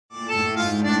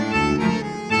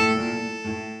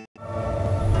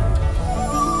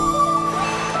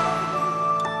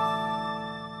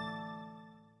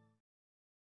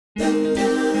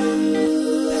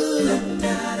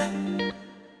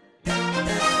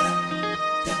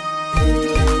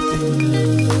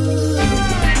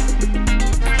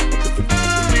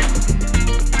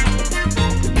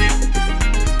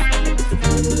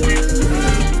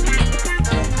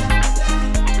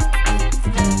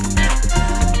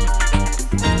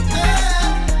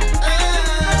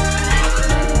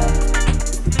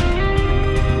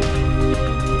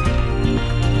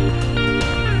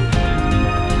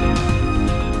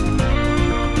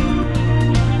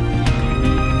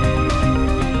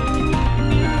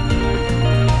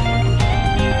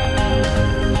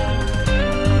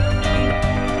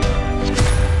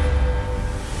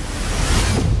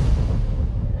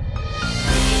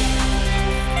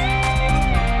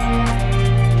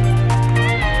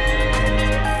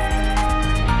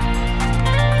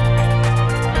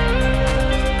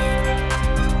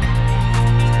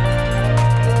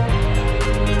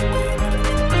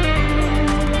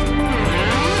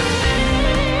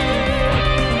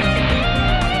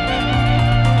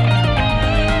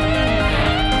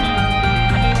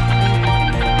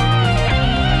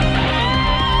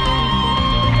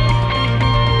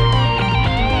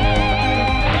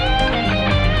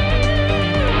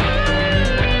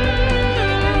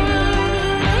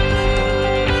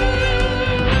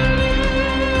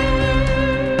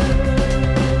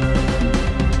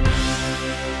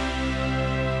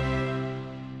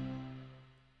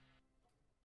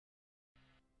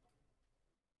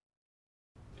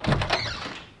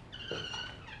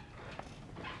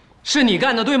是你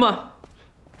干的，对吗？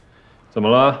怎么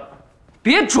了？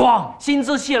别装，薪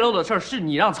资泄露的事儿是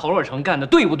你让曹若成干的，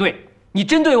对不对？你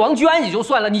针对王居安也就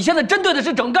算了，你现在针对的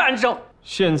是整个安生。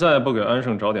现在不给安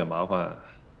生找点麻烦，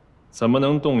怎么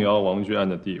能动摇王居安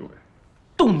的地位？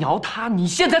动摇他，你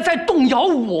现在在动摇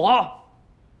我。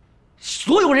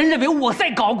所有人认为我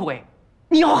在搞鬼，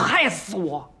你要害死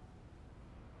我。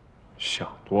想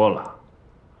多了，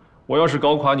我要是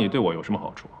搞垮你，对我有什么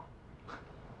好处？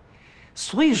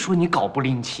 所以说你搞不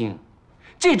拎清，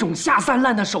这种下三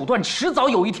滥的手段，迟早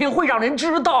有一天会让人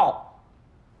知道。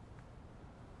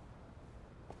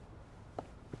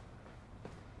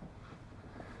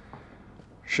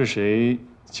是谁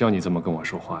教你这么跟我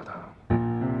说话的？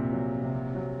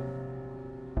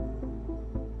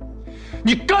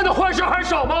你干的坏事还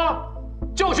少吗？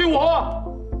教训我，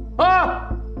啊！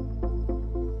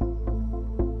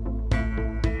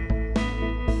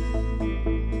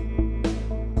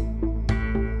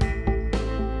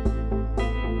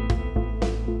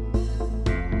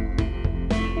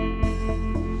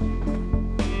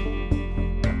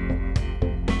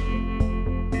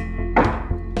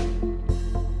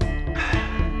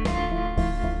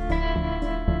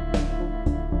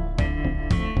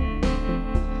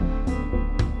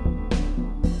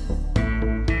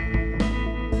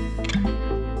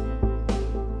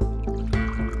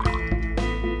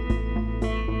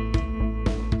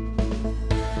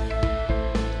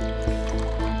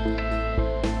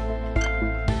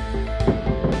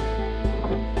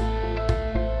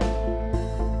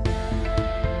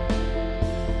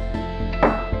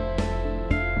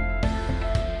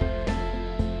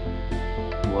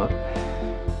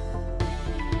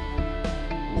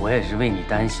 我也是为你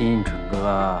担心，准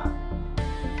哥。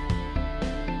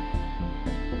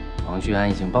王居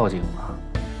安已经报警了。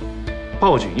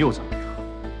报警又怎么样？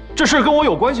这事跟我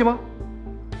有关系吗？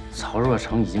曹若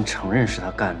成已经承认是他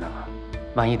干的了，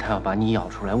万一他要把你咬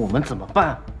出来，我们怎么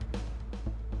办？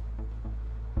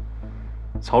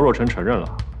曹若成承认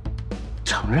了。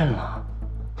承认了。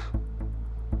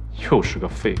又是个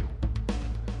废物。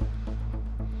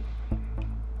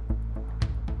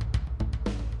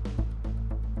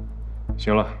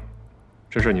 行了，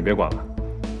这事你别管了，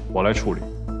我来处理。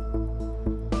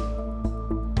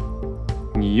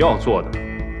你要做的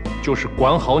就是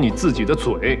管好你自己的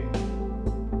嘴。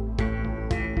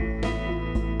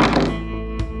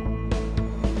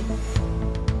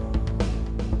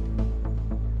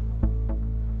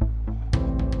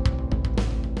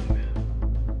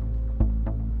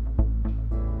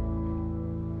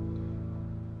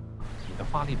你的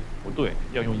发力不对，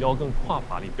要用腰跟胯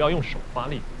发力，不要用手发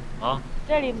力。 啊，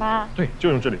这里吗？对，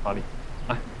就用这里发力。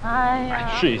哎呀，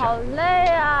试一下。好累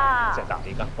啊！再打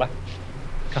一个，来，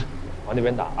看，往那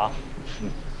边打啊。嗯，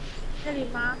这里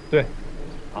吗？对，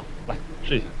好，来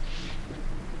试一下。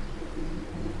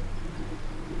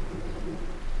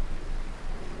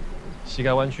膝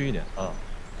盖弯曲一点啊。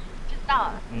知道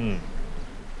了。嗯，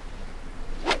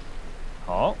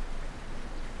好。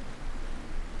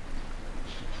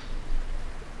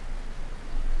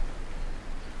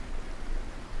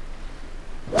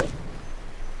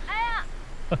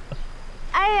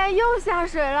 哎呀，又下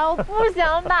水了，我不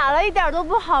想打了，一点都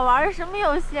不好玩，什么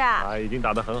游戏啊？已经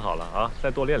打得很好了啊，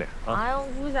再多练练啊！哎呀，我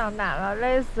不想打了，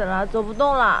累死了，走不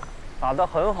动了。打得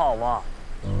很好嘛，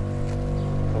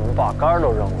怎么把杆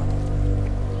都扔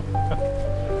了？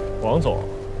王总，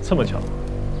这么巧？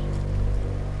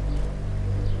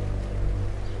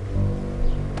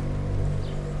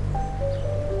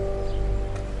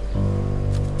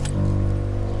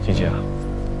欣欣啊，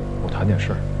我谈点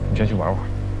事儿，你先去玩玩。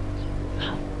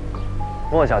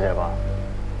莫小姐吧，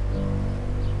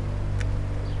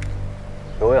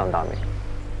久仰大名。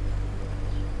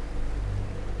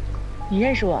你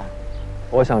认识我？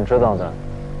我想知道的，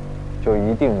就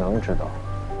一定能知道。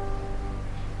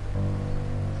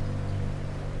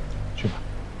去吧。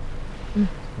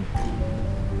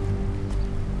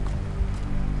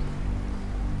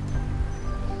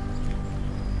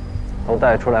都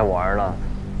带出来玩了，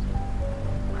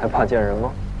还怕见人吗？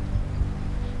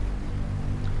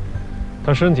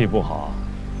他身体不好，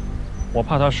我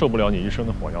怕他受不了你一身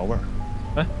的火药味儿。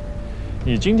哎，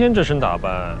你今天这身打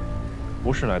扮，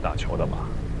不是来打球的吧？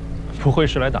不会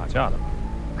是来打架的吧？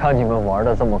看你们玩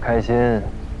的这么开心，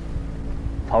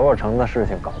曹若成的事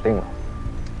情搞定了。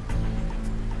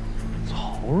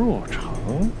曹若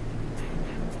成，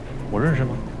我认识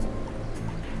吗？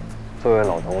作为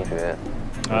老同学，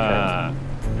哎，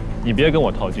你别跟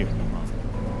我套近乎啊！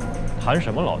谈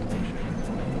什么老同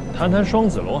学？谈谈双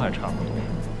子楼还差不多。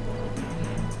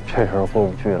这事儿过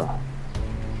不去了，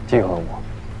记恨我，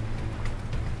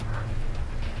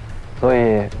所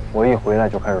以我一回来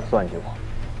就开始算计我。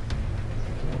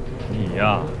你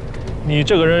呀，你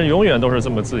这个人永远都是这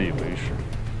么自以为是。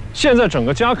现在整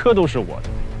个家科都是我的，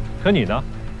可你呢？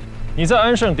你在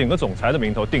安盛顶个总裁的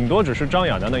名头，顶多只是张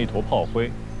亚楠的一头炮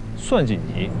灰。算计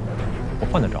你，我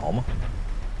犯得着吗？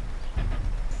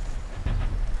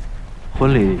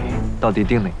婚礼到底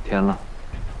定哪天了？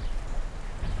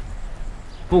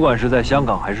不管是在香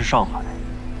港还是上海，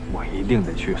我一定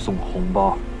得去送红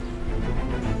包。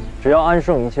只要安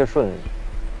盛一切顺利，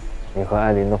你和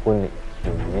艾琳的婚礼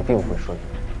就一定会顺利。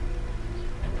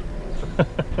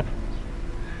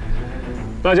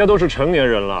大家都是成年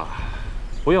人了，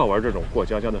不要玩这种过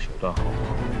家家的手段，好不好？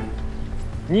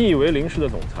你以为林氏的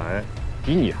总裁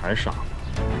比你还傻吗？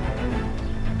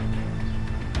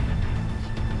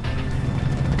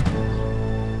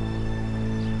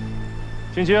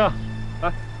青青，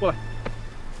来过来。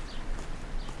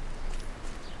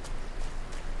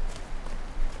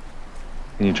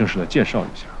给你正式的介绍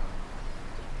一下，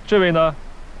这位呢，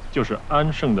就是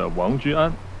安盛的王居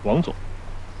安王总，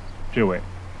这位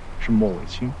是莫伟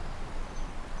清。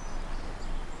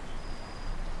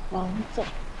王总，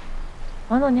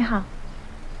王总你好。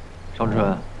张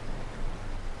春，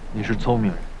你是聪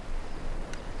明人，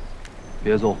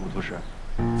别做糊涂事。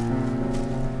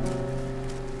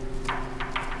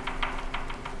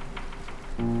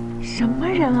什么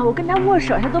人啊！我跟他握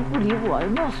手，他都不理我，有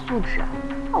没有素质啊？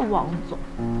王总，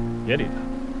别理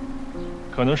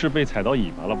他，可能是被踩到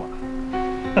尾巴了吧。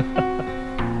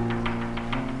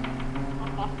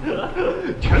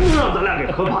全都让咱俩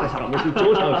给喝趴下了，我是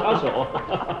酒场杀手。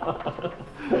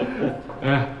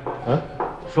哎，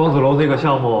双子楼那个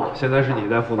项目现在是你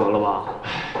在负责了吧？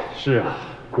是啊，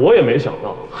我也没想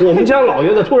到，我们家老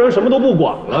爷子突然什么都不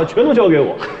管了，全都交给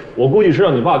我。我估计是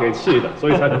让你爸给气的，所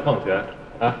以才肯放权。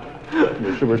啊，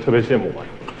你是不是特别羡慕我？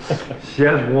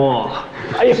羡慕，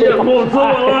羡慕死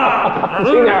我了！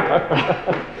轻点儿。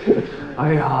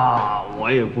哎呀，我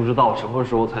也不知道什么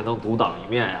时候才能独当一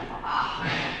面呀。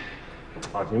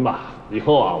放心吧，以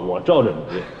后啊，我罩着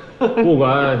你，不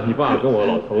管你爸跟我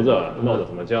老头子闹得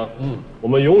怎么僵，我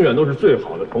们永远都是最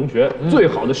好的同学，最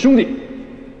好的兄弟。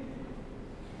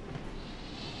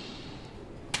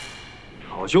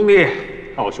好兄弟，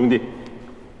好兄弟。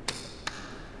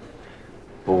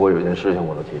不过有件事情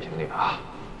我得提醒你啊。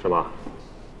什么？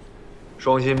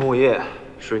双芯木业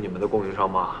是你们的供应商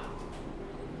吗？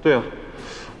对啊，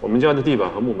我们家的地板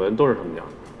和木门都是他们家的。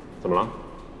怎么了？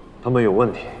他们有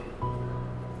问题。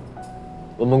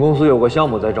我们公司有个项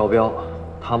目在招标，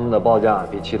他们的报价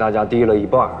比其他家低了一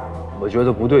半，我觉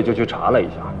得不对就去查了一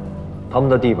下，他们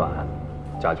的地板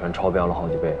甲醛超标了好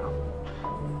几倍啊。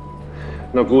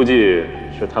那估计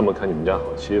是他们看你们家好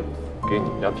欺负，给你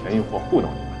们家便宜货糊弄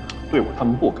你们，对我他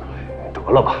们不敢。得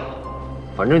了吧，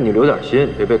反正你留点心，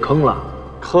别被坑了。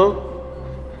坑？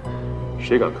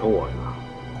谁敢坑我呀？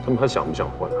他们还想不想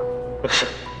混啊？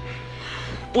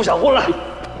不想混了。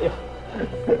哎呀！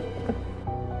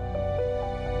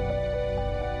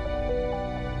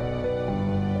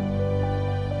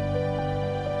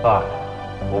爸，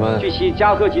我们据悉，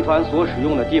嘉禾集团所使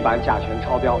用的地板甲醛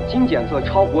超标，经检测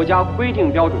超国家规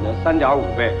定标准的3.5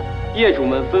倍，业主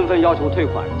们纷纷要求退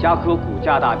款，嘉科股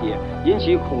价大跌，引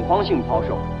起恐慌性抛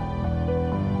售。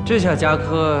这下嘉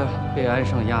科被安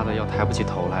盛压得要抬不起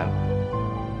头来了。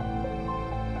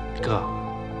哥，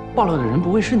爆料的人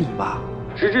不会是你吧？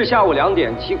直至下午2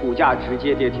点，其股价直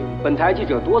接跌停。本台记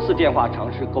者多次电话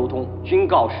尝试沟通，均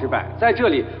告失败。在这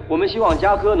里，我们希望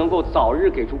嘉科能够早日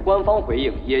给出官方回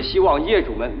应，也希望业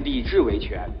主们理智维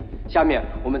权。下面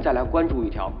我们再来关注一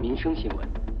条民生新闻。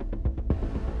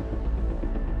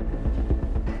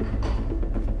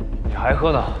你还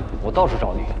喝呢？我到处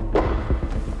找你。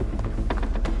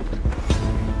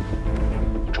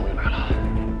终于来了！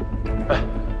哎，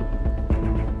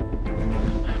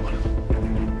过来！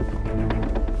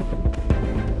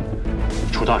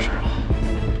出大事了！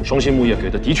双星木业给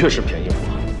的的确是便宜货，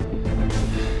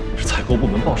这采购部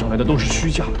门报上来的都是虚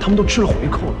价，他们都吃了回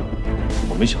扣了。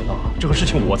我没想到啊，这个事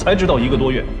情我才知道1个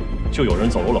多月，就有人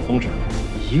走漏了风声。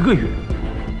1个月？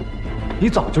你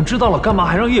早就知道了，干嘛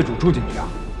还让业主住进去啊？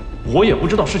我也不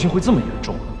知道事情会这么严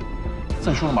重啊！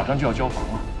再说了，马上就要交房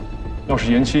了，要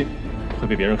是延期，会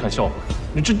被别人看笑话。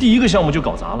你这第1个项目就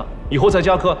搞砸了，以后在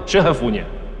嘉科谁还服你？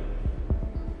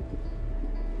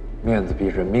面子比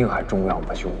人命还重要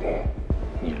吗，兄弟？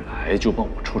你来就帮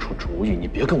我出出主意，你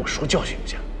别跟我说教行不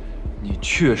行？你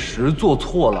确实做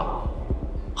错了，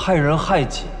害人害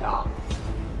己啊！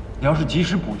你要是及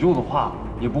时补救的话，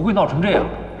也不会闹成这样。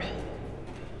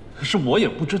可是我也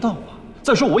不知道啊。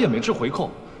再说我也没吃回扣。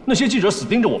那些记者死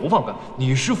盯着我不放干。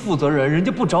你是负责人，人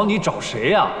家不找你找谁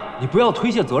呀？你不要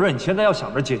推卸责任，你现在要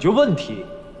想着解决问题。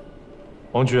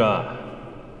王居安，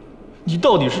你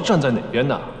到底是站在哪边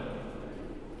的？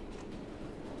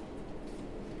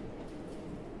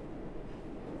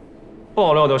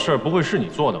爆料的事儿不会是你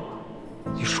做的吧？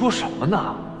你说什么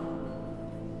呢？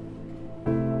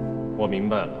我明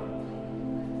白了，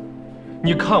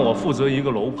你看我负责一个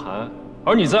楼盘，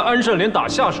而你在安盛连打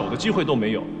下手的机会都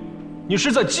没有。你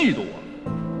是在嫉妒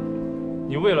我，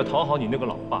你为了讨好你那个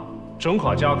老爸，整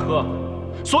垮嘉科，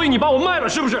所以你把我卖了，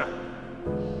是不是？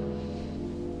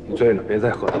你醉了，别再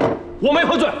喝了。我没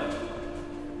喝醉，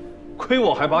亏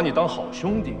我还把你当好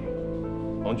兄弟。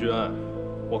王居安，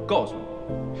我告诉你，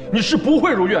你是不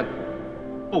会如愿的。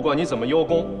不管你怎么邀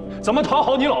功，怎么讨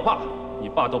好你老爸，你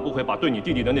爸都不会把对你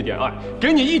弟弟的那点爱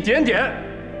给你一点点。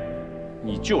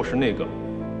你就是那个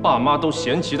爸妈都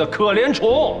嫌弃的可怜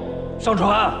虫。上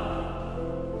传。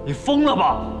你疯了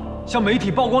吧？向媒体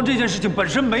曝光这件事情本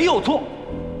身没有错，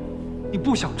你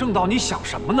不想正道，你想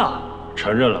什么呢？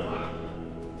承认了吧？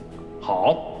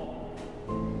好，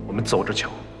我们走着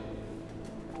瞧。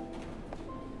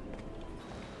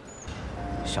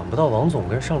想不到王总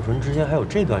跟尚纯之间还有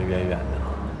这段渊源呢。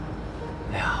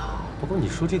哎呀，不过你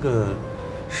说这个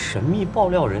神秘爆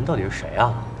料人到底是谁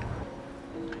啊？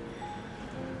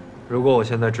如果我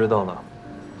现在知道了，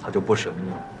他就不神秘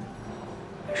了。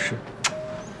是。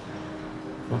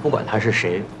不管他是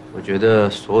谁，我觉得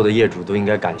所有的业主都应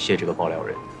该感谢这个爆料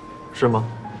人，是吗？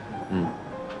嗯。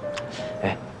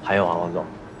哎，还有啊，王总，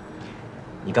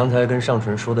你刚才跟尚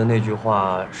纯说的那句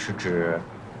话是指，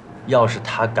要是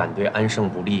他敢对安盛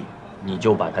不利，你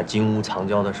就把他金屋藏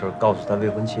娇的事告诉他未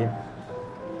婚妻？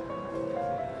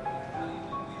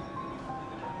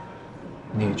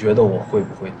你觉得我会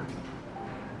不会呢？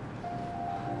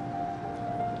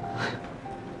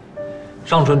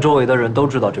尚纯周围的人都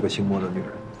知道这个姓莫的女人，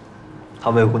她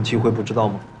未婚妻会不知道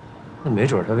吗？那没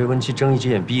准他未婚妻睁一只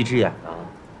眼闭一只眼呢。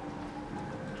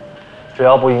只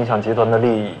要不影响集团的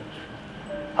利益，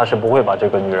他是不会把这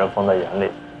个女人放在眼里。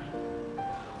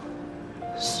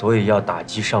所以要打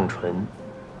击尚纯，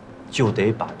就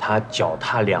得把他脚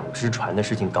踏2只船的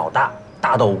事情搞大，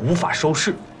大到无法收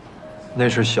拾。那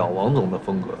是小王总的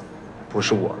风格，不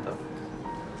是我的。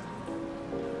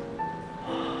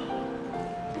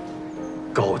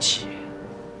枸杞。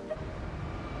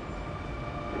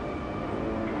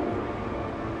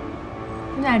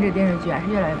现在这电视剧还是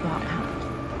越来越不好看了。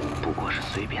不过是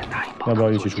随便答应帮。要不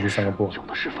要一起出去散个步？有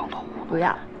的是方法糊弄。不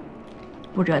要，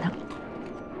不折腾。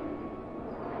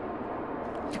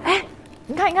哎，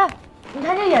你看，你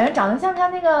看这演员长得像不像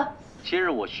那个？今日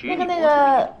我许那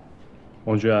个。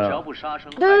王居安。只要不杀生。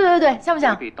对，像不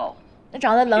像？那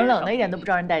长得冷冷的，一点都不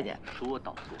招人待见。说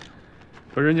到做到。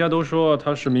可人家都说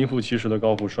他是名副其实的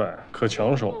高富帅，可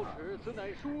抢手了。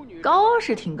高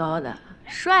是挺高的，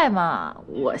帅嘛，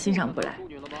我欣赏不来。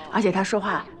而且他说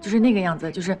话就是那个样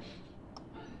子，就是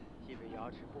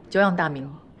久仰大名，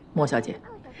莫小姐。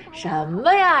什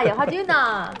么呀，演话剧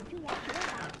呢？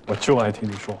我就爱听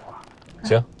你说话。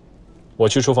行，我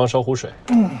去厨房烧壶水。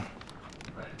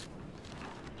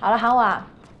好了，喊我啊。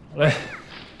来。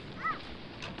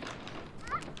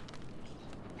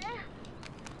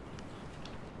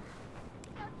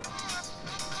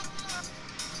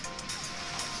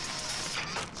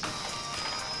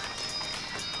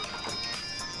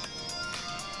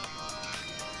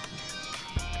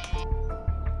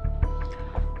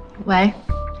喂，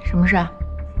什么事啊？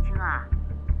青青啊，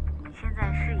你现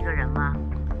在是一个人吗？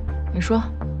你说。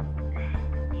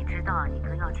你知道你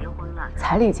哥要结婚了，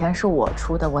彩礼钱是我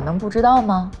出的，我能不知道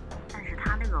吗？但是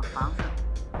他那个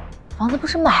房子不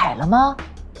是买了吗？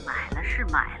买了是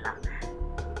买了，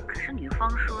可是女方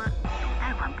说有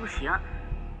贷款不行，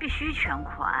必须全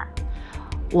款。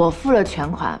我付了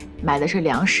全款，买的是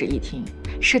2室1厅，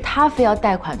是他非要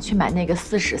贷款去买那个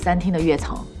4室3厅的跃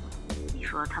层。你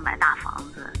说他买大房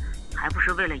子，还不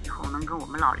是为了以后能跟我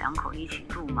们老两口一起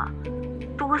住吗？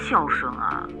多孝顺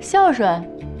啊！孝顺，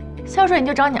孝顺你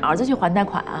就找你儿子去还贷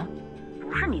款啊！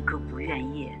不是你哥不愿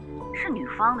意，是女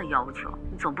方的要求，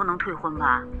你总不能退婚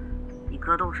吧？你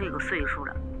哥都这个岁数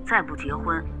了，再不结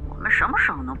婚，我们什么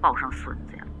时候能抱上孙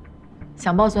子呀？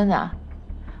想抱孙子啊？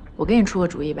我给你出个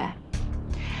主意呗，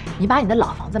你把你的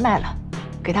老房子卖了，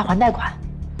给他还贷款，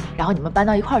然后你们搬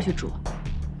到一块儿去住，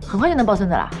很快就能抱孙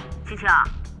子了。青青，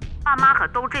爸妈可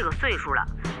都这个岁数了，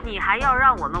你还要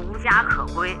让我们无家可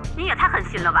归，你也太狠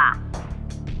心了吧？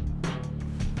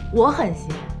我狠心。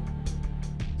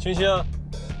青青，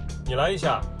你来一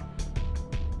下。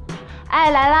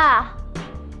哎，来啦！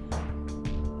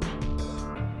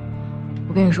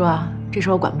我跟你说啊，这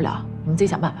事我管不了，你们自己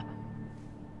想办法吧。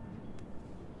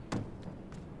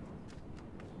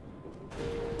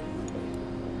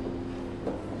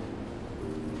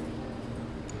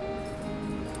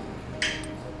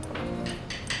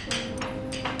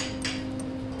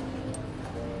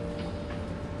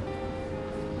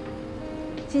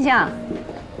青青，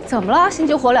怎么了？心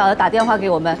急火燎的打电话给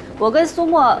我们，我跟苏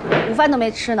沫午饭都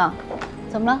没吃呢，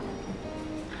怎么了？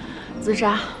自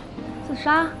杀。自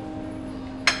杀？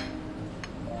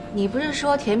你不是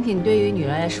说甜品对于女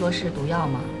人来说是毒药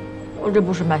吗？我这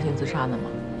不是慢性自杀的吗？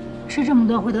吃这么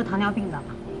多会得糖尿病的。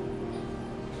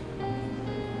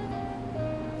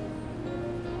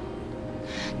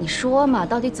你说嘛，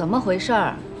到底怎么回事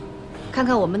儿？看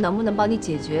看我们能不能帮你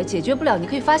解决，解决不了你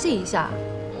可以发泄一下。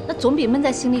那总比闷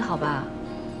在心里好吧？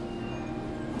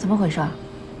怎么回事？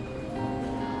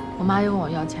我妈又问我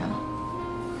要钱了，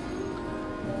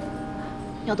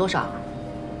要多少？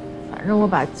反正我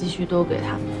把积蓄都给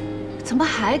他们。怎么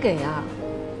还给啊？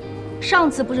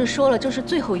上次不是说了这是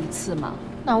最后一次吗？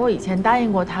那我以前答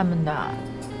应过他们的，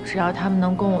只要他们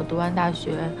能供我读完大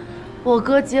学，我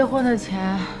哥结婚的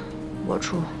钱我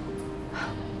出。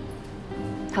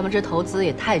他们这投资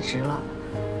也太值了。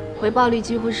回报率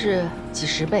几乎是几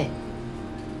10倍。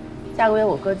下个月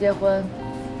我哥结婚，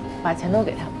把钱都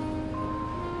给他们，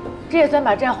这也算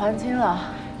把债还清了。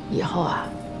以后啊，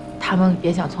他们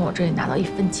别想从我这里拿到1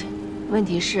分钱。问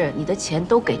题是你的钱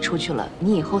都给出去了，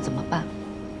你以后怎么办？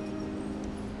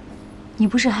你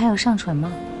不是还有尚纯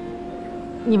吗？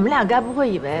你们俩该不会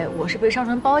以为我是被尚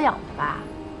纯包养的吧？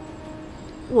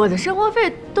我的生活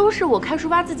费都是我开书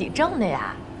吧自己挣的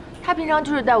呀。他平常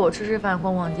就是带我吃吃饭、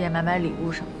逛逛街、买买礼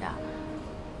物什么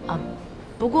的，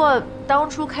不过当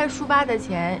初开书吧的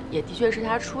钱也的确是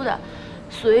他出的，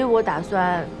所以我打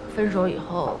算分手以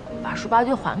后把书吧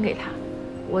就还给他，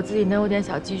我自己能有点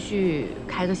小积蓄，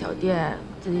开个小店，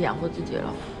自己养活自己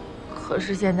了。可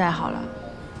是现在好了，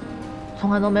存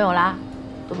款都没有啦，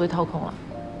都被掏空了。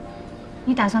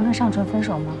你打算跟尚纯分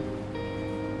手吗？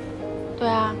对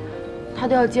啊，他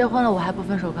都要结婚了，我还不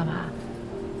分手干嘛？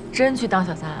真去当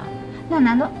小三啊？那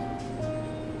难道……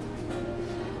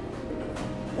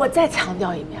我再强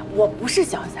调一遍，我不是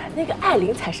小三，那个艾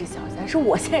琳才是小三，是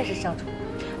我现在是尚纯。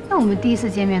那我们第一次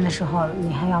见面的时候，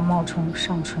你还要冒充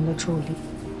尚纯的助理，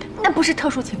那不是特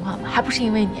殊情况吗？还不是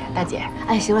因为你，大姐。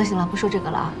哎，行了行了，不说这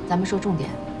个了啊，咱们说重点。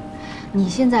你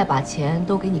现在把钱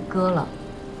都给你哥了，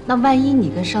那万一你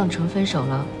跟尚纯分手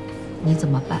了，你怎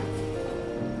么办？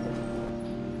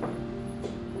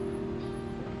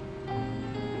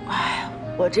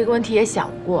我这个问题也想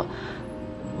过，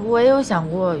我也有想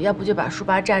过，要不就把书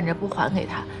吧占着不还给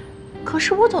他。可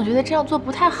是我总觉得这样做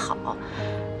不太好，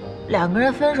两个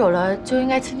人分手了就应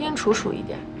该清清楚楚一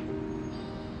点。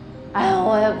哎呀，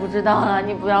我也不知道了，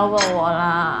你不要问我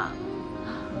啦。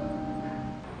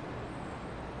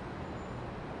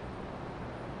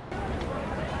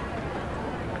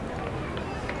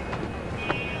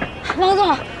王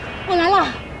总，我来了。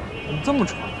怎么这么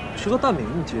喘？吃个蛋饼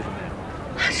你急什么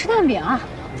呀？吃蛋饼啊？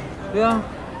对呀，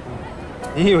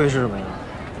你以为是什么呀？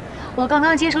我刚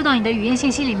刚接收到你的语音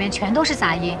信息，里面全都是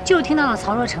杂音，就听到了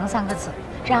曹若成3个字，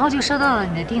然后就收到了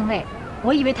你的定位。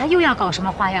我以为他又要搞什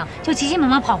么花样，就急急忙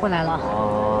忙跑回来了。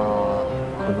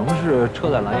可能是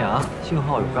车载蓝牙信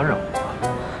号有干扰吧。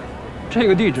这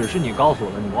个地址是你告诉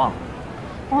我的，你忘了？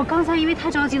我刚才因为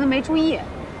太着急了没注意。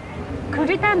可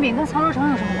这蛋饼跟曹若成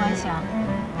有什么关系啊？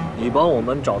你帮我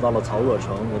们找到了曹若成，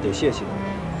我得谢谢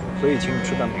你，所以请你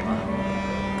吃蛋饼啊。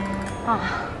啊，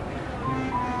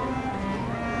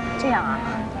这样啊。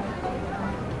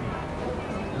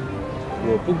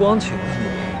我不光请了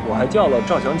你，我还叫了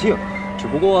赵祥庆，只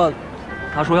不过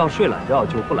他说要睡懒觉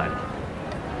就不来了。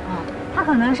他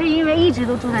可能是因为一直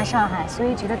都住在上海，所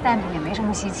以觉得蛋饼也没什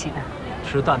么稀奇的。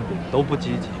吃蛋饼都不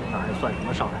积极，那还算什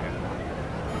么上海人呢？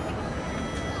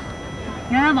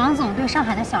原来王总对上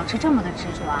海的小吃这么的执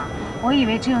着啊！我以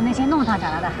为只有那些弄堂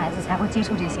长大的孩子才会接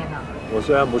触这些呢。我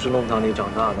虽然不是弄堂里长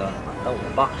大的，但我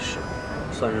爸是，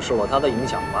算是受了他的影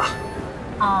响吧。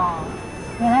哦，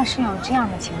原来是有这样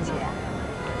的情节。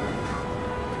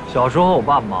小时候我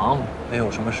爸忙，没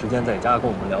有什么时间在家跟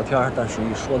我们聊天，但是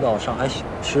一说到上海小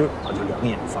吃，他就两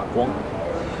眼发光。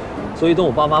所以等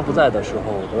我爸妈不在的时候，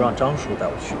我都让张叔带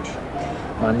我去吃，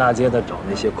满大街的找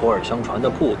那些口耳相传的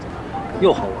铺子，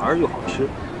又好玩又好吃。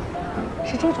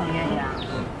是这种原因啊？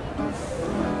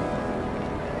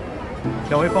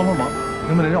两位帮帮忙，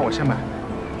能不能让我先买？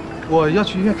我要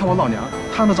去医院看我老娘，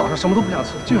她呢早上什么都不想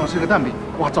吃，就想吃个蛋饼。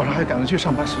哇，早上还赶着去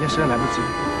上班，时间实在来不及。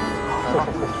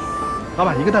老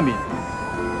板，一个蛋饼。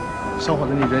小伙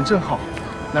子，你人真好，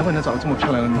难怪能找到这么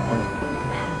漂亮的女朋友。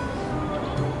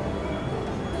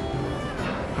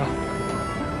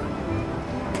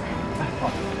好，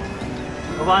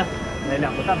老板，来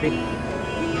2个蛋饼。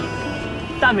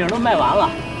蛋饼都卖完了。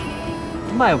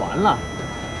卖完了？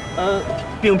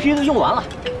饼皮都用完了。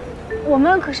我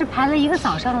们可是排了1个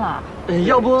早上了。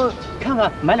要不看看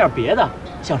买点别的？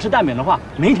想吃蛋饼的话，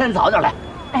明天早点来。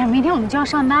哎呀，明天我们就要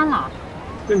上班了。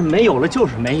没有了就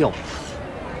是没有。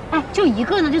哎，就1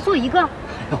个呢，就做1个。哎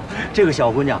呦，这个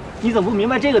小姑娘，你怎么不明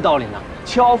白这个道理呢？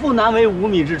巧妇难为无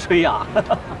米之炊啊！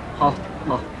好，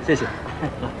谢谢。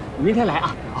明天来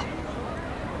啊。好。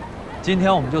今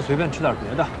天我们就随便吃点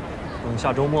别的，等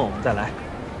下周末我们再来。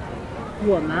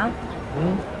我们？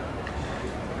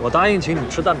我答应请你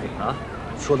吃蛋饼啊，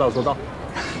说到做到。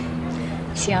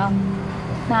行，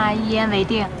那一言为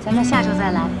定，咱们下周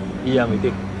再来。一言为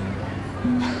定。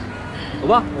走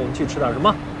吧，我们去吃点什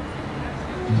么？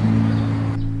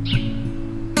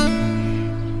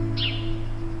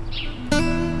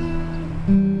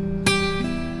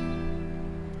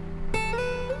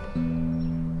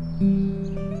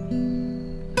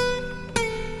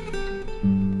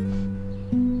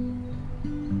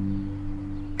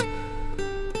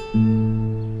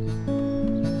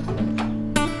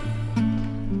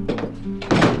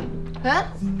哎，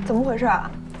怎么回事啊？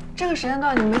这个时间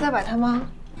段你没在摆摊吗？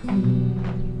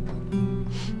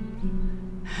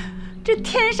这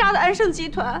天杀的安盛集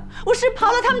团，我是刨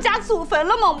了他们家祖坟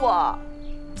了吗？我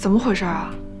怎么回事啊？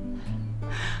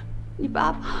你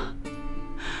爸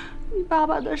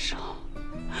爸的手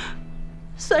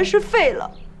算是废了，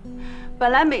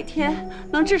本来每天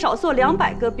能至少做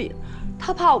200个饼，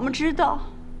他怕我们知道，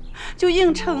就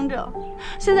硬撑着，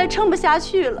现在撑不下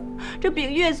去了，这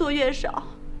饼越做越少，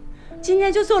今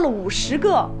天就做了50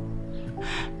个，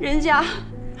人家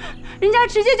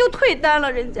直接就退单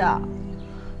了，人家。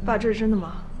爸，这是真的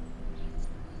吗？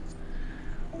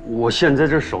我现在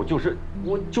这手就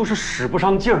是使不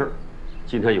上劲儿。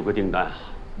今天有个订单，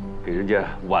给人家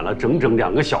晚了整整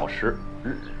2个小时，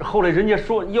后来人家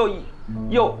说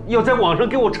要在网上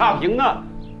给我差评呢。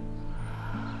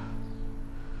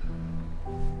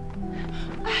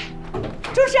哎，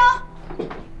钟声，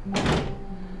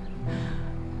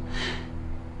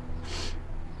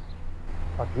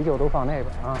把啤酒都放那边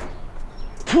啊，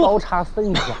刀叉分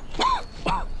一下。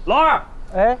老二，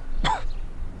哎，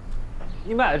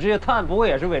你买的这些炭不会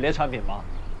也是伪劣产品吧？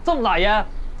这么大烟！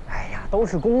哎呀，都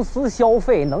是公司消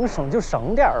费，能省就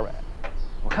省点呗。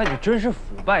我看你真是腐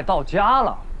败到家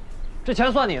了，这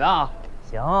钱算你的。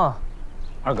行，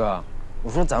二哥，我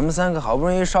说咱们3个好不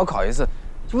容易烧烤一次，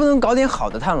就不能搞点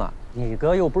好的炭了？你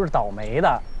哥又不是倒霉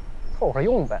的，凑合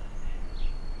用呗。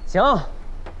行，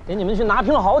给你们去拿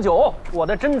瓶好酒，我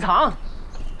的珍藏。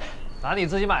拿你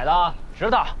自己买的，石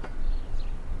头。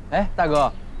哎，大哥，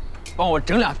帮我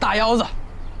整俩大腰子。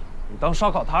你当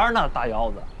烧烤摊呢？大腰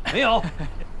子没有。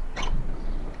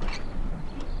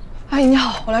阿姨你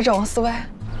好，我来找王思薇。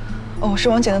哦，我是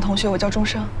王简的同学，我叫钟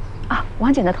声。啊，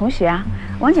王简的同学啊，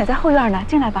王简在后院呢，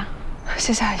进来吧。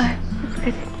谢谢阿姨。哎，不客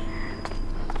气。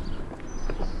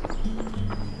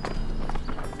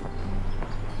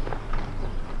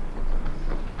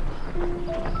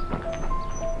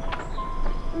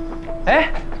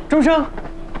哎，钟声，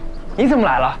你怎么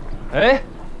来了？哎，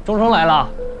钟声来了。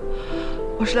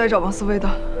我是来找王思薇的。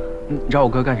你找我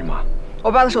哥干什么？我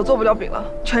爸的手做不了饼了，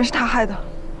全是他害的。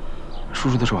叔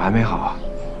叔的手还没好啊？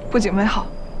不仅没好，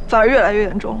反而越来越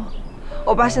严重了。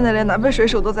我爸现在连南北水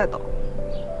手都在抖。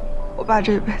我爸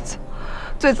这一辈子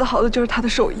最自豪的就是他的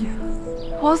手艺。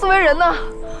王思薇人呢？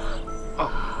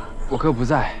我哥不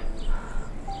在。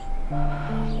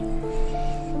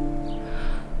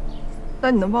那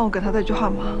你能帮我给他带句话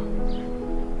吗？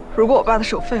如果我爸的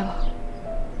手废了，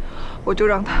我就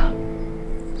让他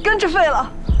跟着废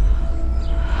了。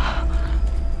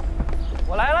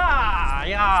我来啦！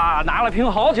呀，拿了瓶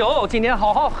好酒，今天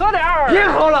好好喝点儿。别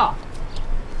喝了，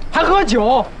还喝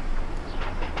酒？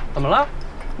怎么了？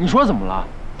你说怎么了？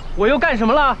我又干什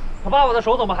么了？他爸爸的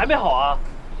手怎么还没好啊？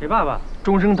谁爸爸？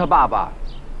钟声他爸爸。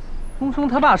钟声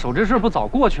他爸手这事不早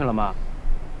过去了吗？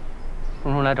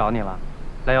钟声来找你了，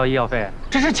来要医药费。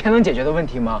这是钱能解决的问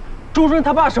题吗？钟声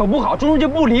他爸手不好，钟声就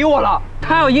不理我了。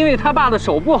他要因为他爸的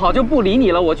手不好就不理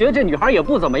你了，我觉得这女孩也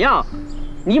不怎么样。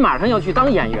你马上要去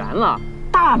当演员了，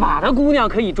大把的姑娘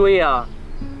可以追呀。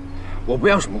我不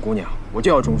要什么姑娘，我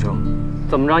就要钟声。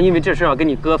怎么着？因为这事要跟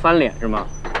你哥翻脸是吗？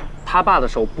他爸的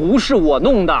手不是我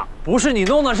弄的，不是你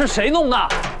弄的，是谁弄的？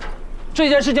这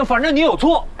件事情反正你有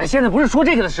错。哎，现在不是说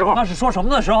这个的时候。那是说什么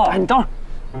的时候？哎，你等会儿，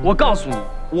我告诉你，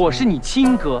我是你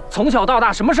亲哥，从小到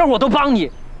大什么事儿我都帮你，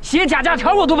写假假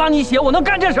条我都帮你写，我能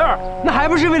干这事儿。那还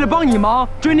不是为了帮你忙，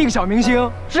追那个小明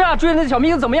星？是啊，追那个小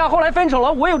明星怎么样？后来分手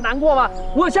了，我有难过吗？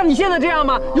我像你现在这样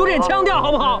吗？有点腔调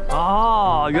好不好？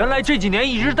啊，原来这几年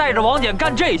一直带着王典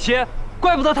干这些，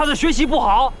怪不得他的学习不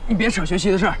好。你别扯学习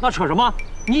的事儿。那扯什么？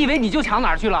你以为你就强哪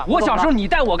儿去了？我小时候你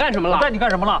带我干什么了？我带你干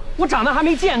什么了？我长得还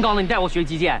没见高呢，你带我学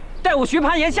击剑，带我学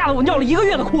攀岩，吓得我尿了1个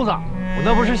月的裤子。我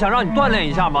那不是想让你锻炼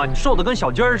一下吗？你瘦得跟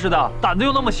小鸡儿似的，胆子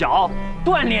又那么小。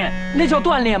锻炼？那叫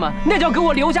锻炼吗？那叫给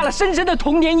我留下了深深的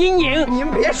童年阴影。你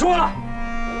们别说了，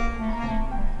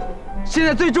现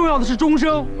在最重要的是钟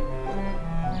声。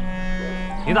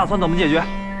你打算怎么解决？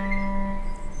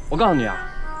我告诉你啊，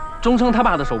钟声他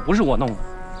爸的手不是我弄的，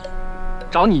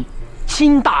找你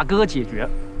亲大哥解决。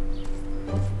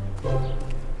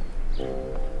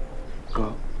哥，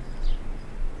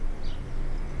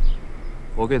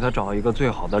我给他找一个最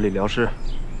好的理疗师，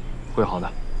会好的。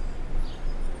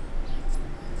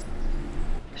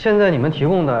现在你们提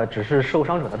供的只是受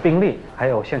伤者的病历，还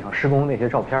有现场施工那些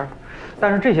照片，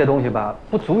但是这些东西吧，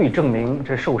不足以证明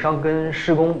这受伤跟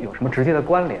施工有什么直接的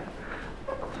关联，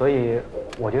所以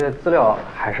我觉得资料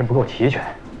还是不够齐全，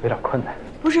有点困难。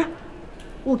不是，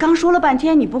我刚说了半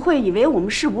天，你不会以为我们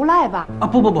是无赖吧？啊，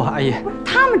不，阿姨，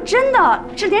他们真的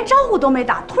是连招呼都没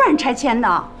打，突然拆迁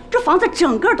的，这房子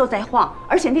整个都在晃，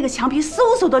而且那个墙皮嗖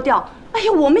嗖的掉。哎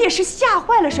呀，我们也是吓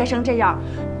坏了，摔成这样，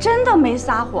真的没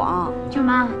撒谎。舅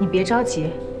妈，你别着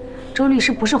急，周律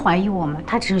师不是怀疑我们，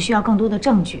他只是需要更多的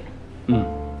证据。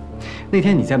那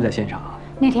天你在不在现场啊？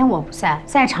那天我不在，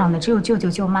在场的只有舅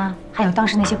舅、舅妈，还有当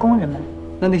时那些工人们。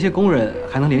那些工人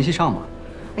还能联系上吗？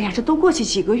哎呀，这都过去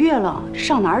几个月了，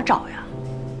上哪儿找呀？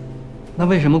那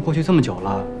为什么过去这么久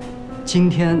了，今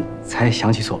天才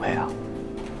想起索赔啊？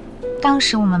当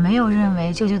时我们没有认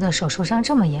为舅舅的手受伤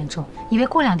这么严重，以为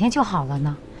过2天就好了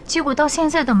呢。结果到现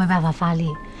在都没办法发力，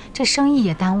这生意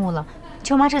也耽误了。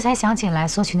舅妈这才想起来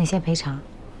索取那些赔偿。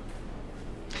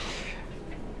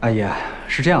阿姨，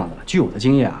是这样的，据我的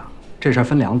经验啊，这事儿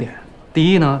分2点。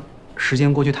第一呢，时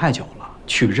间过去太久了，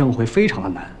取证会非常的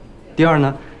难。第二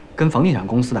呢，跟房地产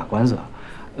公司打官司，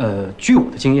据我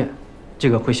的经验，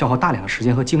这个会消耗大量的时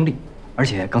间和精力。而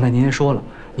且刚才您也说了，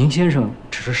您先生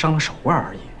只是伤了手腕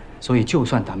而已。所以，就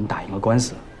算咱们打赢了官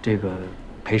司，这个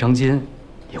赔偿金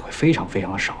也会非常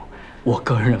的少。我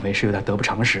个人认为是有点得不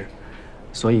偿失，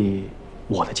所以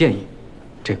我的建议，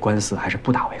这官司还是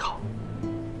不打为好。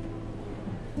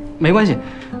没关系，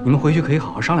你们回去可以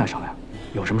好好商量商量，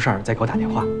有什么事儿再给我打电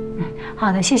话。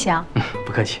好的，谢谢啊。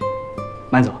不客气，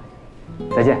慢走，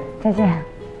再见。再见。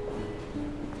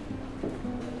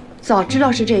早知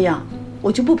道是这样，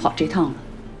我就不跑这趟了。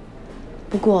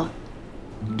不过。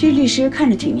这律师看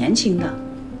着挺年轻的，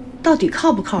到底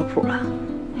靠不靠谱啊？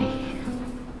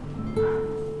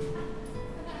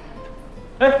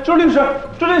哎，周律师，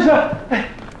哎，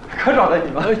可找到你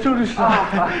了。周律师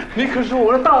啊，你可是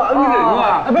我的大恩人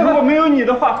啊！如果没有你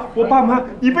的话，我爸妈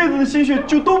一辈子的心血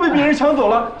就都被别人抢走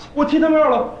了。我替他们要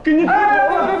了，给您。别，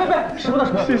使不得，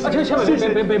千万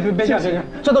别这样，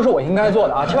这都是我应该做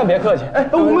的啊，千万别客气。哎，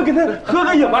我们给他合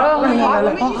个影吧。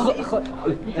来，合，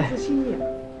一次心意。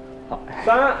好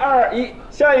，3、2、1，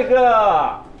下一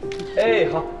个。哎，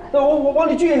好，那我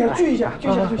帮你聚一下。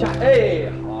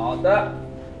哎，好的。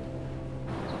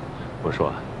我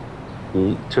说，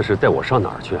你这是带我上哪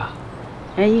儿去啊？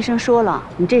人医生说了，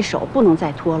你这手不能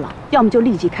再拖了，要么就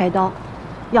立即开刀，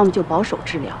要么就保守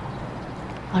治疗。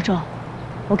老周，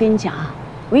我跟你讲啊，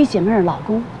我一姐妹儿老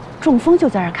公中风就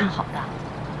在这儿看好的，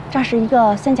这是一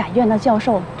个3甲医院的教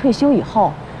授，退休以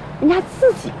后，人家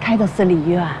自己开的私立医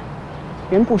院。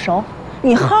人不熟，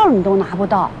你号你都拿不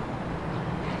到。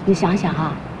你想想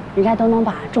啊，人家都能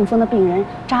把中风的病人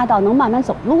扎到能慢慢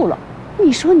走路了，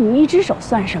你说你1只手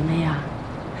算什么呀？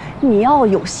你要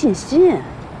有信心。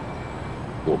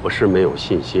我不是没有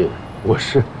信心，我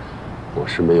是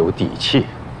没有底气。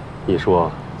你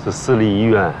说这私立医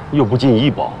院又不进医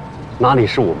保，哪里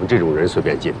是我们这种人随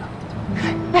便进的？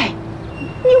哎，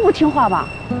你又不听话吧？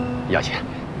雅姐，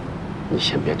你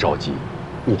先别着急，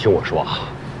你听我说啊，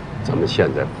咱们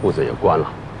现在铺子也关了，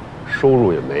收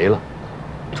入也没了，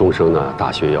钟声呢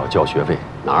大学要交学费，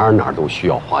哪儿都需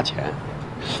要花钱，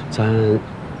咱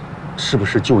是不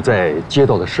是就在街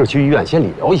道的社区医院先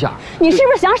理疗一下？你是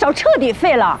不是想手彻底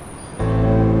废了？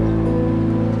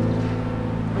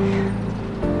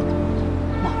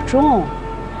老钟，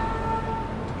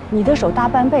你的手大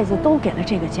半辈子都给了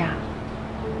这个家，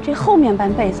这后面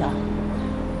半辈子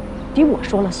得我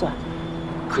说了算。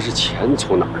可是钱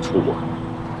从哪儿出啊？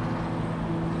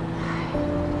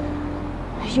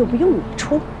又不用你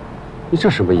出，你这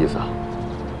什么意思啊？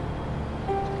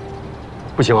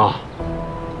不行啊，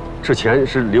这钱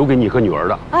是留给你和女儿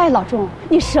的。哎，老钟，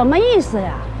你什么意思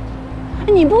呀？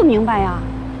你不明白呀？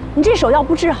你这手要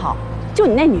不治好，就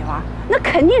你那女儿，那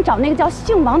肯定找那个叫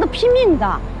姓王的拼命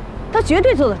的，他绝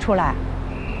对做得出来。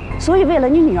所以为了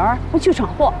你女儿不去闯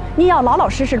祸，你也要老老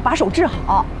实实的把手治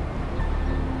好。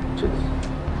真的。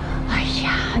哎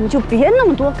呀，你就别那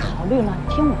么多考虑了，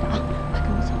你听我的啊，快跟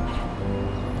我走。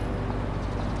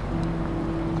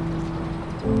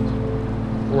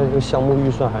现在这个项目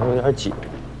预算还是有点紧，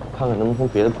看看能不能从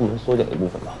别的部门缩减一部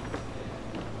分吧。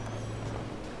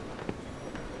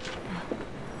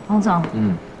王总，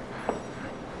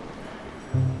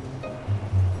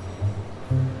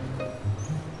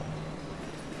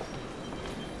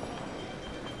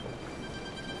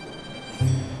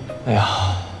哎呀，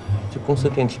这公司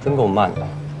电梯真够慢的，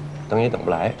等也等不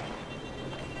来。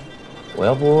我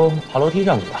要不爬楼梯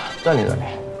上去吧，锻炼锻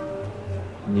炼。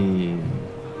你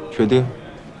确定？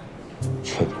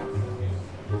确定。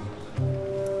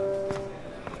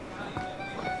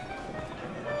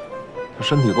他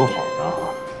身体够好的啊。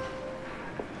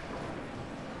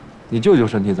你舅舅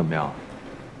身体怎么样？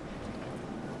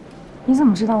你怎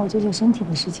么知道我舅舅身体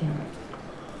的事情？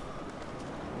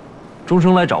钟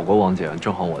声来找过王姐，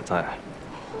正好我在。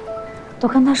都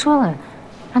跟他说了，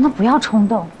让他不要冲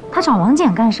动。他找王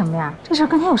简干什么呀？这事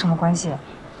跟他有什么关系？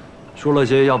说了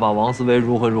些要把王思维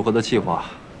如何的气话，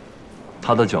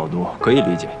他的角度可以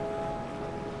理解。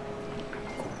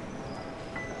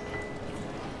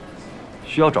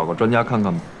需要找个专家看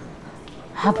看吗？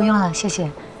啊，不用了，谢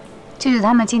谢。舅舅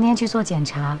他们今天去做检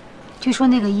查，据说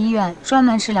那个医院专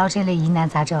门治疗这类疑难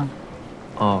杂症。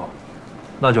哦，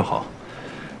那就好。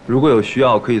如果有需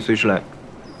要，可以随时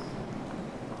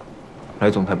来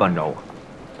总台办找我。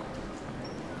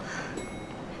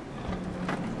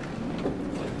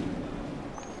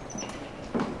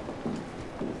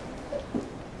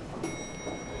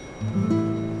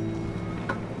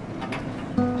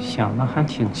想的还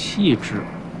挺细致。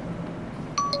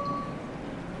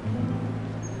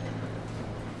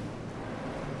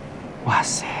哇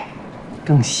塞，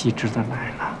更细致的来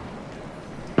了。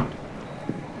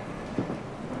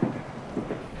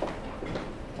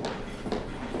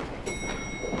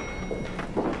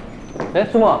哎，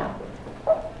苏沫，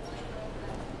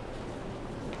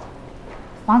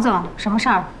王总，什么事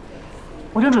儿？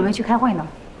我正准备去开会呢。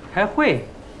开会？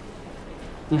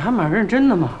你还蛮认真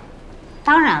的嘛。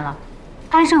当然了，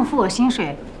安盛付我薪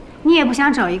水，你也不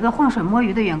想找一个浑水摸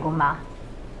鱼的员工吧？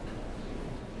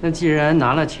那既然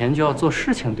拿了钱，就要做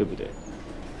事情，对不对？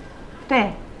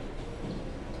对。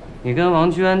你跟王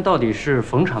居安到底是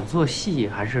逢场作戏，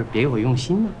还是别有用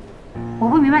心呢？我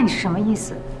不明白你是什么意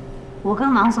思。我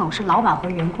跟王总是老板和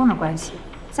员工的关系，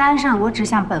在安盛，我只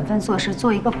想本分做事，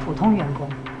做一个普通员工。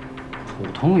普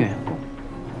通员工？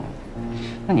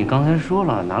那你刚才说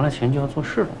了，拿了钱就要做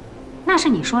事了。那是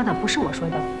你说的，不是我说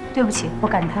的。对不起，我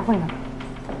赶着开会呢。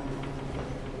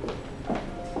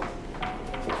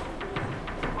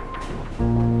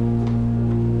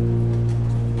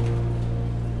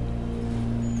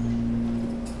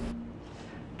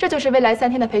这就是未来3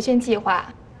天的培训计划。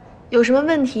有什么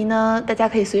问题呢？大家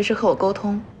可以随时和我沟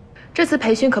通。这次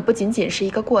培训可不仅仅是一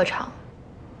个过场，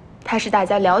它是大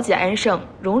家了解安盛、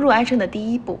融入安盛的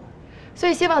第一步，所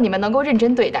以希望你们能够认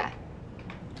真对待。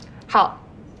好，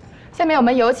下面我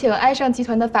们有请安盛集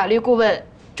团的法律顾问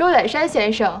周远山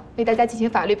先生为大家进行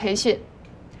法律培训，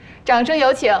掌声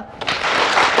有请。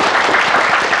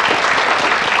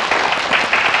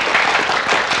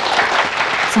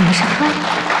怎么是他？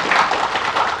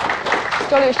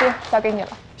周律师，交给你了。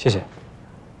谢谢。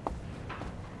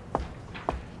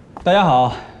大家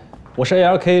好，我是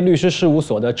ALK 律师事务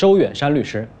所的周远山律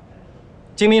师。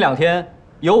今明2天，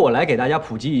由我来给大家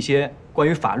普及一些关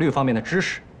于法律方面的知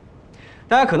识。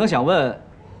大家可能想问，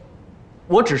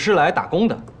我只是来打工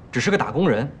的，只是个打工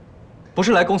人，不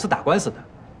是来公司打官司的，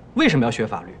为什么要学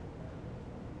法律？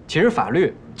其实法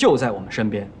律就在我们身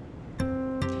边。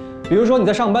比如说你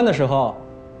在上班的时候，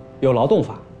有劳动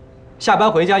法；下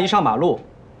班回家一上马路，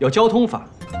有交通法；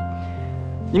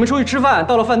你们出去吃饭，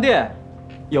到了饭店，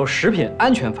有食品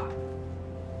安全法。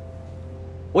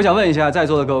我想问一下在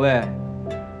座的各位，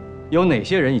有哪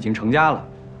些人已经成家了？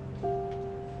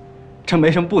这没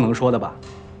什么不能说的吧？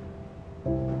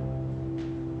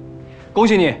恭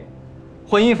喜你，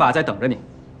婚姻法在等着你。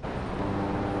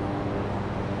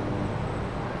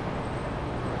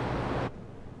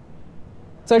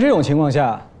在这种情况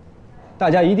下，大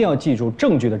家一定要记住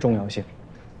证据的重要性。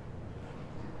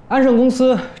安盛公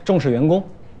司重视员工，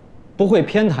不会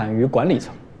偏袒于管理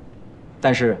层，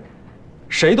但是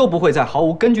谁都不会在毫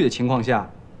无根据的情况下，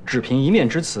只凭一面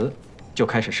之词就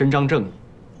开始伸张正义，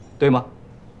对吗？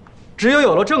只有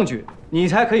有了证据，你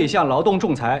才可以向劳动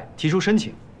仲裁提出申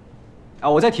请。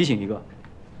我再提醒一个，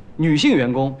女性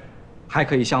员工还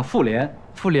可以向妇联。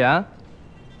妇联？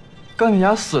钢铁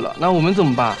侠死了，那我们怎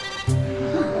么办？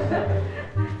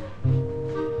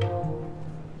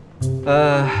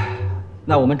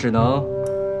那我们只能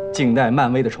静待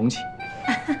漫威的重启。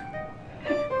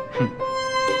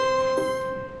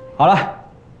好了，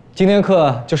今天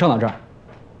课就上到这儿，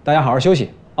大家好好休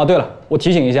息。哦，对了，我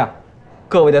提醒一下，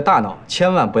各位的大脑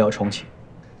千万不要重启，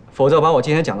否则把我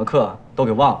今天讲的课都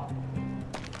给忘了。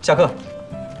下课。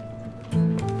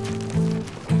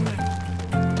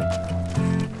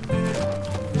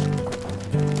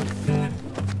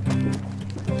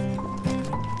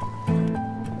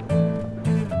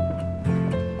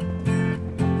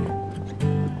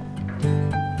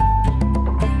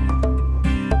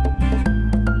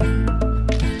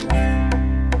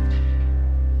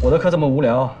我的课这么无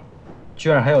聊，居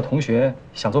然还有同学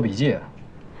想做笔记。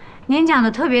您讲的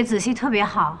特别仔细，特别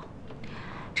好。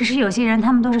只是有些人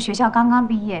他们都是学校刚刚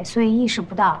毕业，所以意识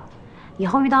不到，以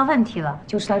后遇到问题了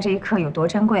就知道这一课有多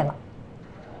珍贵了。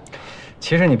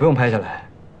其实你不用拍下来，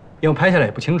因为拍下来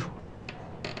也不清楚。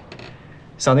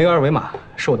扫那个二维码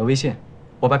是我的微信，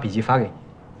我把笔记发给你。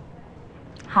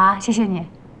好啊，谢谢你。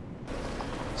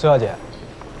苏小姐，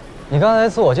你刚才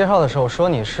自我介绍的时候说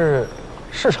你是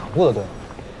市场部的，对吗？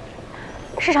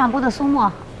市场部的苏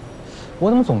沫。我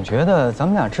怎么总觉得咱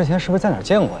们俩之前是不是在哪儿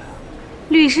见过呀？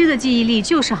律师的记忆力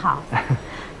就是好。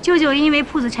舅舅因为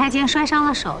铺子拆迁摔伤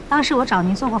了手，当时我找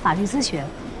您做过法律咨询。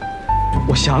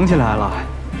我想起来了，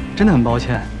真的很抱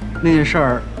歉，那件事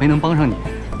儿没能帮上你。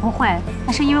不会，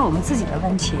那是因为我们自己的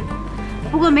问题。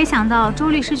不过没想到周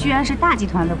律师居然是大集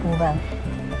团的顾问。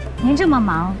您这么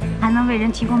忙，还能为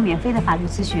人提供免费的法律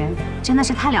咨询，真的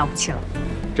是太了不起了。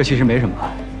这其实没什么，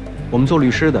我们做律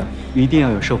师的一定要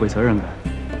有社会责任感。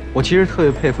我其实特别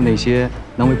佩服那些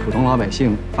能为普通老百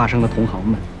姓发声的同行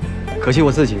们，可惜我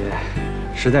自己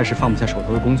实在是放不下手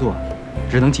头的工作，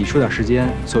只能挤出点时间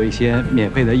做一些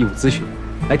免费的义务咨询，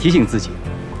来提醒自己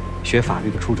学法律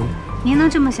的初衷。您能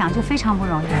这么想就非常不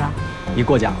容易了。你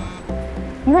过奖了。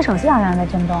您的手机好像在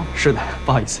震动。是的，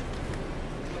不好意思。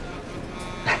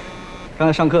刚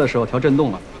才上课的时候调震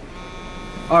动了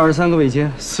，23个未接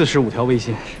，45条微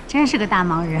信。真是个大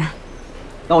忙人。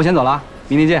那我先走了，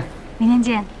明天见。明天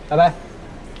见。拜拜。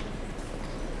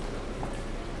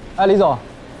哎，李总，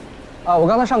我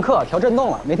刚才上课调震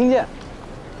动了，没听见。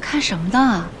看什么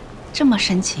呢？这么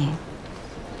深情。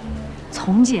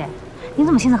丛姐，你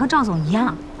怎么现在和赵总一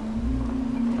样？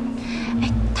哎，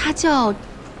他叫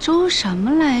周什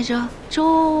么来着？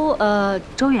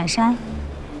周远山，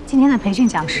今天的培训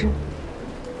讲师。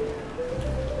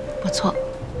不错。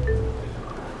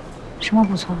什么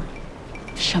不错？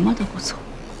什么都不错。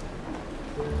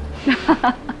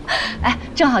哎，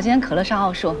正好今天可乐上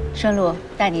奥数，顺路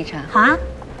带你一场。好啊。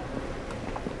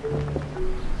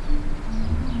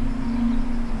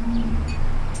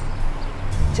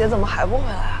姐怎么还不回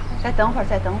来啊？再等会儿，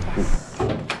再等会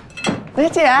儿。喂，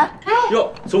姐。哎，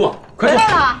哟，苏沫，快回去！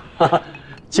来了。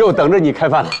就等着你开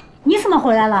饭了。你怎么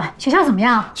回来了？学校怎么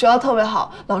样？学校特别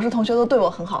好，老师同学都对我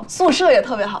很好，宿舍也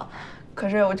特别好。可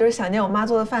是我就是想念我妈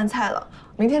做的饭菜了。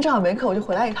明天正好没课，我就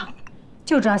回来一趟。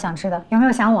就知道想吃的，有没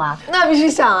有想我啊？那必须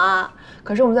想啊！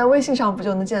可是我们在微信上不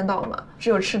就能见到了吗？只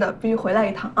有吃的必须回来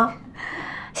一趟啊！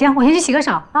行，我先去洗个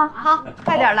手啊。好，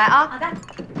快点来啊！好的。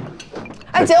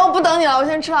哎，姐，我不等你了，我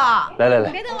先吃了啊！来来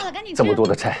来，别等我了，赶紧吃。这么多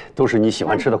的菜都是你喜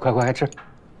欢吃的，快吃，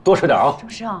多吃点啊！周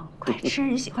生，快吃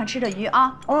你喜欢吃的鱼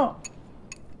啊！嗯。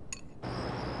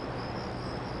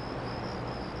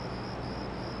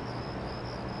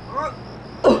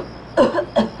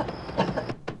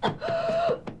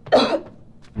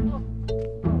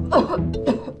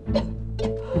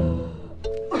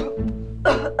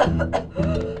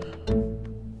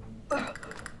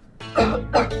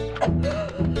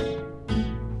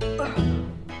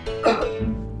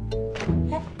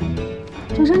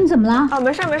春生，你怎么了？啊，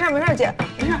没事，姐，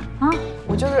没事啊。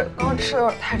我就是刚刚吃的有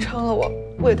点太撑了，我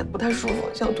胃不太舒服，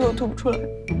想吐又吐不出来。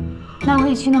那我给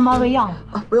你去弄包胃药了。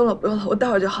啊，不用了，我待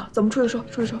会儿就好。怎么出去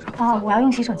说？啊，我要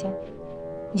用洗手间，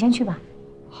你先去吧。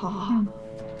好。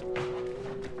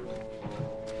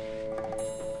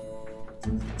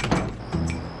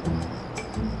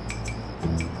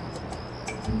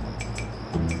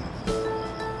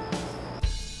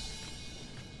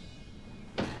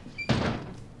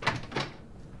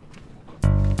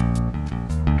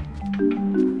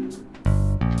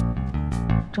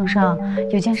钟生，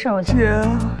有件事我姐，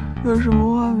有什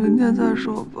么话明天再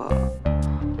说吧。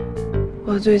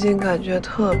我最近感觉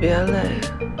特别累，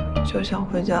就想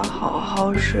回家好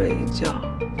好睡一觉。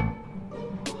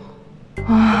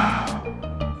啊，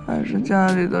还是家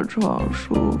里的床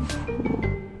舒服。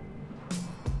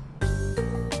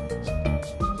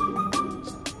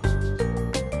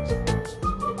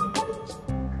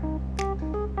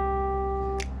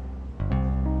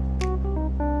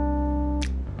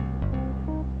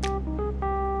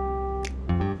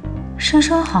生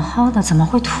生好好的，怎么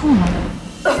会吐呢？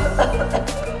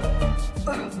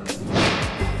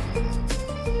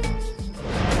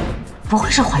不会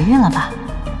是怀孕了吧？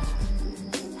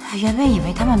原本以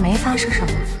为他们没发生什么，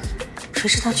谁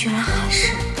知道居然还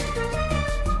是。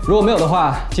如果没有的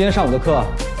话，今天上午的课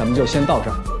咱们就先到这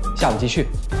儿，下午继续。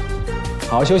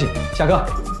好好休息，下课。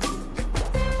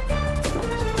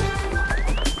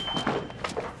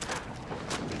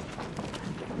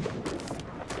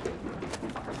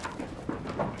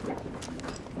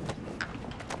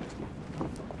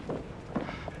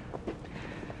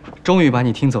终于把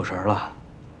你听走神了，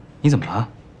你怎么了？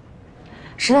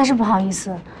实在是不好意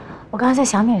思，我刚才在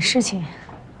想点事情。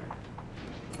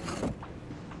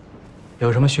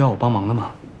有什么需要我帮忙的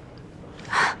吗？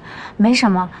没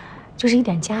什么，就是一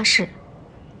点家事。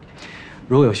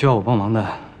如果有需要我帮忙的，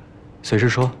随时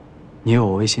说，你有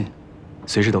我微信，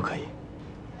随时都可以。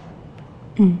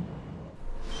嗯。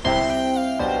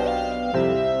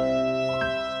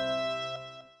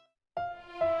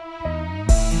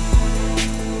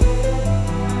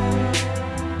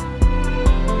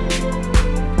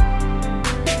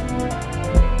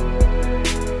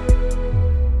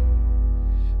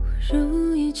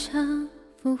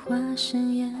浮华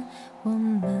盛宴，我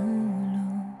们无路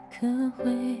可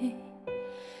回。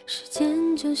时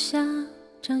间就像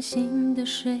掌心的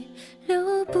水，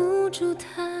留不住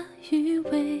它余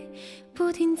味，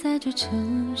不停在这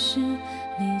城市里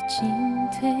进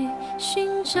退，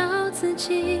寻找自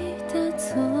己的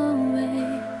座位。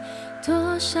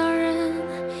多少人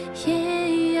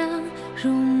也一样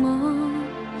如梦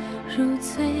如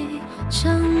醉，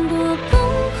尝过。